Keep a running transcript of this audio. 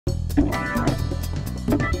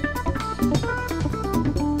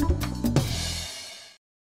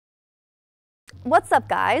What's up,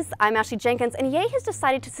 guys? I'm Ashley Jenkins, and EA has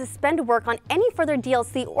decided to suspend work on any further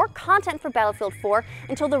DLC or content for Battlefield 4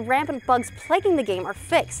 until the rampant bugs plaguing the game are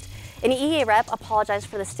fixed. An EA rep apologized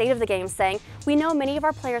for the state of the game, saying, "We know many of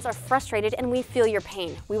our players are frustrated and we feel your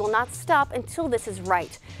pain. We will not stop until this is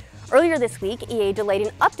right." Earlier this week, EA delayed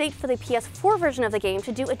an update for the PS4 version of the game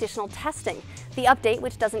to do additional testing. The update,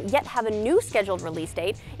 which doesn't yet have a new scheduled release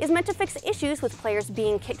date, is meant to fix issues with players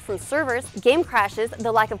being kicked from servers, game crashes,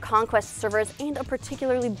 the lack of conquest servers, and a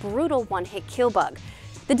particularly brutal one-hit kill bug.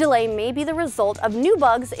 The delay may be the result of new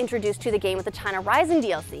bugs introduced to the game with the China Rising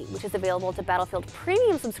DLC, which is available to Battlefield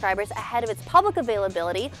Premium subscribers ahead of its public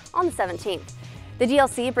availability on the 17th. The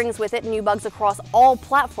DLC brings with it new bugs across all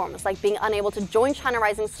platforms, like being unable to join China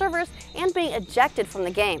Rising servers and being ejected from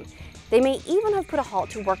the game. They may even have put a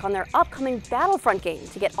halt to work on their upcoming Battlefront game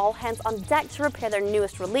to get all hands on deck to repair their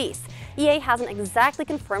newest release. EA hasn't exactly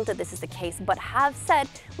confirmed that this is the case, but have said,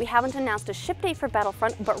 "We haven't announced a ship date for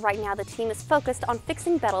Battlefront, but right now the team is focused on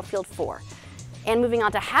fixing Battlefield 4. And moving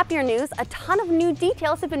on to happier news, a ton of new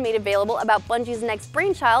details have been made available about Bungie's next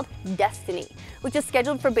brainchild, Destiny, which is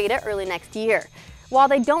scheduled for beta early next year. While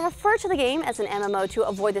they don't refer to the game as an MMO to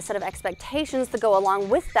avoid the set of expectations that go along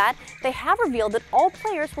with that, they have revealed that all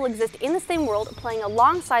players will exist in the same world, playing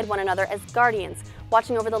alongside one another as guardians,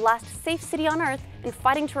 watching over the last safe city on Earth and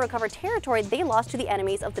fighting to recover territory they lost to the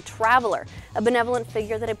enemies of the Traveler, a benevolent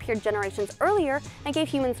figure that appeared generations earlier and gave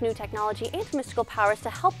humans new technology and mystical powers to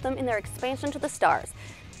help them in their expansion to the stars.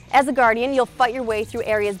 As a Guardian, you'll fight your way through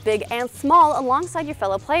areas big and small alongside your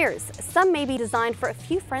fellow players. Some may be designed for a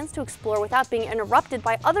few friends to explore without being interrupted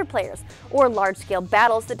by other players, or large-scale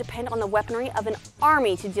battles that depend on the weaponry of an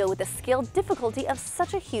army to deal with the scale difficulty of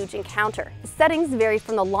such a huge encounter. Settings vary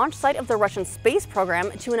from the launch site of the Russian space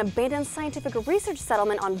program to an abandoned scientific research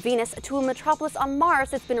settlement on Venus to a metropolis on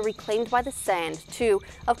Mars that's been reclaimed by the sand to,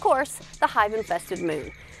 of course, the hive-infested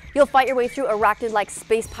moon. You'll fight your way through arachnid-like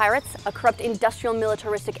space pirates, a corrupt industrial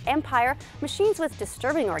militaristic empire, machines with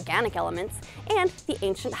disturbing organic elements, and the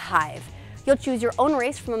ancient hive. You'll choose your own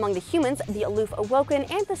race from among the humans, the aloof awoken,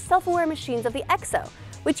 and the self-aware machines of the Exo.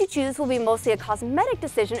 Which you choose will be mostly a cosmetic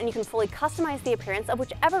decision, and you can fully customize the appearance of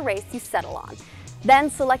whichever race you settle on.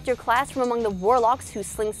 Then select your class from among the warlocks who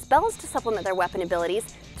sling spells to supplement their weapon abilities,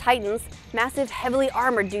 titans, massive heavily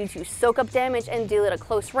armored dudes who soak up damage and deal at a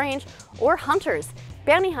close range, or hunters,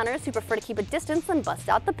 bounty hunters who prefer to keep a distance and bust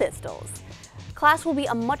out the pistols. Class will be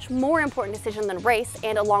a much more important decision than race,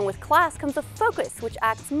 and along with class comes a focus, which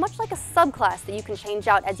acts much like a subclass that you can change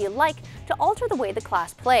out as you like to alter the way the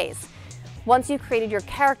class plays. Once you've created your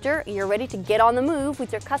character, you're ready to get on the move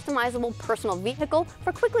with your customizable personal vehicle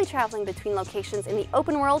for quickly traveling between locations in the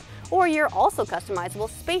open world, or your also customizable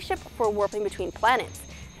spaceship for warping between planets.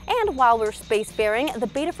 And while we're spacefaring, the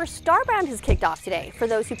beta for Starbound has kicked off today for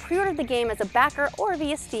those who pre-ordered the game as a backer or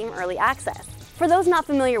via Steam Early Access. For those not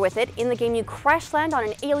familiar with it, in the game you crash land on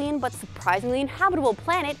an alien but surprisingly inhabitable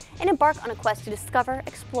planet and embark on a quest to discover,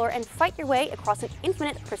 explore, and fight your way across an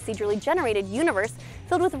infinite procedurally generated universe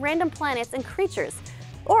filled with random planets and creatures.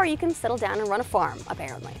 Or you can settle down and run a farm,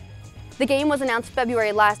 apparently. The game was announced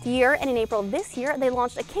February last year, and in April this year, they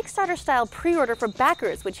launched a Kickstarter-style pre-order for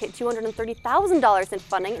backers, which hit $230,000 in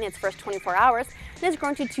funding in its first 24 hours, and has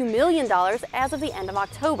grown to $2 million as of the end of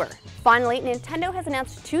October. Finally, Nintendo has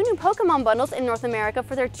announced 2 new Pokémon bundles in North America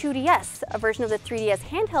for their 2DS, a version of the 3DS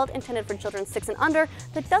handheld intended for children 6 and under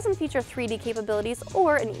that doesn't feature 3D capabilities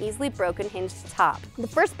or an easily broken hinged top. The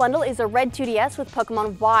first bundle is a red 2DS with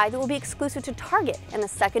Pokémon Y that will be exclusive to Target, and the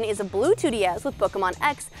second is a blue 2DS with Pokémon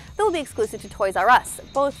X that will be exclusive to Toys R Us,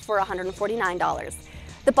 both for $149.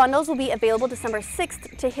 The bundles will be available December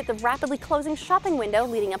 6th to hit the rapidly closing shopping window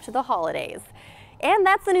leading up to the holidays. And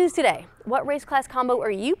that's the news today. What race class combo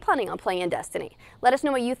are you planning on playing in Destiny? Let us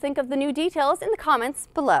know what you think of the new details in the comments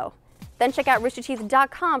below. Then check out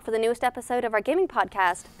roosterteeth.com for the newest episode of our gaming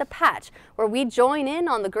podcast, The Patch, where we join in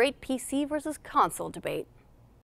on the great PC versus console debate.